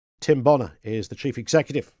Tim Bonner is the Chief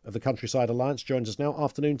Executive of the Countryside Alliance, joins us now.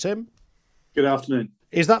 Afternoon, Tim. Good afternoon.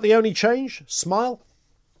 Is that the only change? Smile?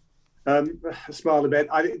 Smile a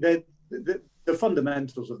bit. The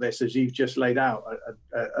fundamentals of this, as you've just laid out,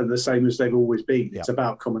 are the same as they've always been. Yep. It's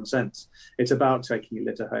about common sense. It's about taking your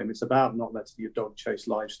litter home. It's about not letting your dog chase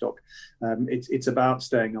livestock. It's about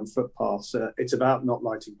staying on footpaths. It's about not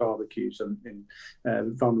lighting barbecues in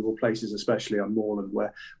vulnerable places, especially on moorland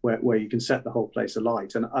where you can set the whole place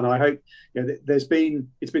alight. And I hope it's been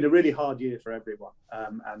a really hard year for everyone.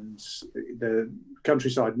 And the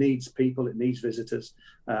countryside needs people. It needs visitors.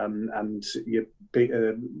 And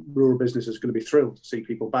rural business is going to be thrilled to see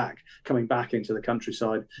people coming back into the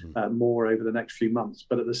countryside more over the next few months.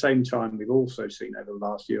 But at the same time, we've also seen over the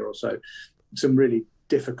last year or so some really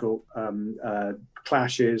difficult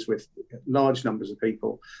clashes with large numbers of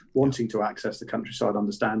people wanting to access the countryside,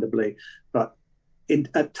 understandably, but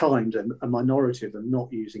at times a minority of them not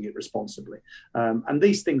using it responsibly. And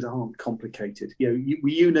these things aren't complicated.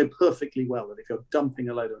 You know perfectly well that if you're dumping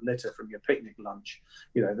a load of litter from your picnic lunch,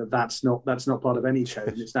 that's not part of any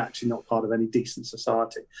code. It's actually not part of any decent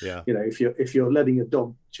society. Yeah. If you're letting a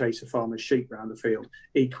dog chase a farmer's sheep around the field,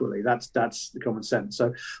 equally, that's the common sense.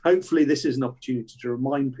 So hopefully this is an opportunity to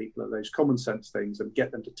remind people of those common sense things and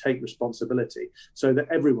get them to take responsibility so that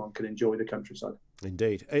everyone can enjoy the countryside.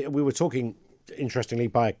 Indeed. We were talking, interestingly,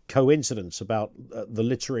 by coincidence, about the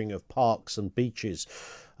littering of parks and beaches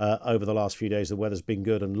over the last few days. The weather's been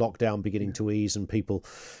good and lockdown beginning to ease and people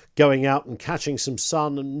going out and catching some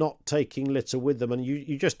sun and not taking litter with them. And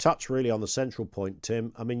you just touch really on the central point,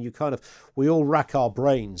 Tim. I mean, we all rack our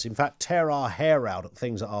brains, in fact, tear our hair out at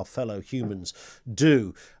things that our fellow humans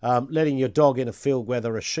do. Letting your dog in a field where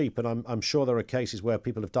there are sheep, and I'm sure there are cases where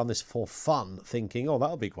people have done this for fun, thinking, oh,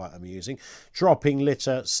 that'll be quite amusing. Dropping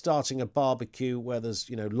litter, starting a barbecue where there's,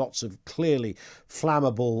 lots of clearly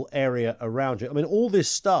flammable area around you. I mean, all this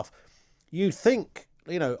stuff, you think,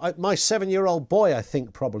 my 7-year-old boy, I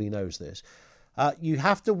think, probably knows this. You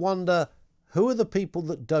have to wonder, who are the people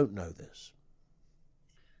that don't know this?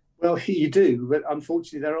 Well, you do, but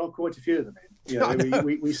unfortunately, there are quite a few of them.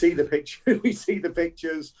 We see the picture, we see the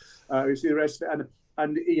pictures, we see the rest of it,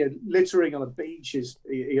 and littering on a beach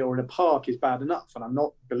or in a park is bad enough, and I'm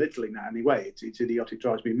not belittling that in any way. It's idiotic,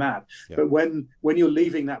 drives me mad. Yeah. But when you're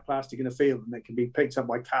leaving that plastic in a field and it can be picked up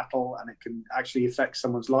by cattle and it can actually affect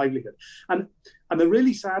someone's livelihood, and the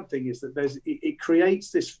really sad thing is that it creates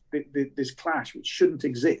this clash which shouldn't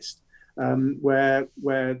exist. Where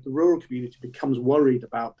the rural community becomes worried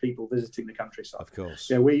about people visiting the countryside. Of course.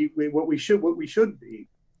 Yeah, what we should be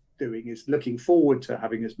doing is looking forward to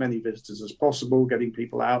having as many visitors as possible, getting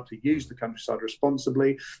people out to use the countryside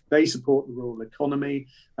responsibly. They support the rural economy,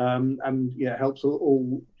 and helps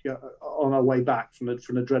all on our way back from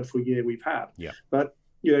the dreadful year we've had. Yeah. But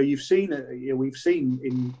we've seen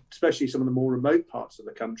in especially some of the more remote parts of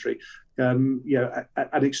the country, an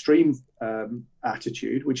extreme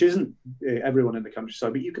attitude, which isn't everyone in the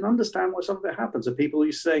countryside, but you can understand why some of it happens. And people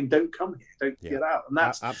are saying, "Don't come here, don't get out," and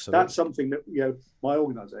that's something that my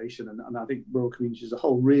organisation and I think rural communities as a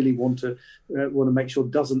whole really want to make sure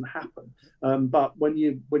doesn't happen. But when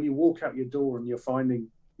you walk out your door and you're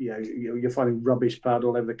finding rubbish pad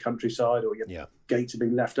all over the countryside, or your gates are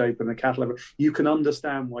being left open, and cattle, you can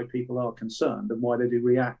understand why people are concerned and why they do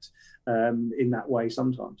react in that way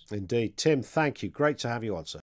sometimes. Indeed. Tim, thank you. Great to have you on, sir.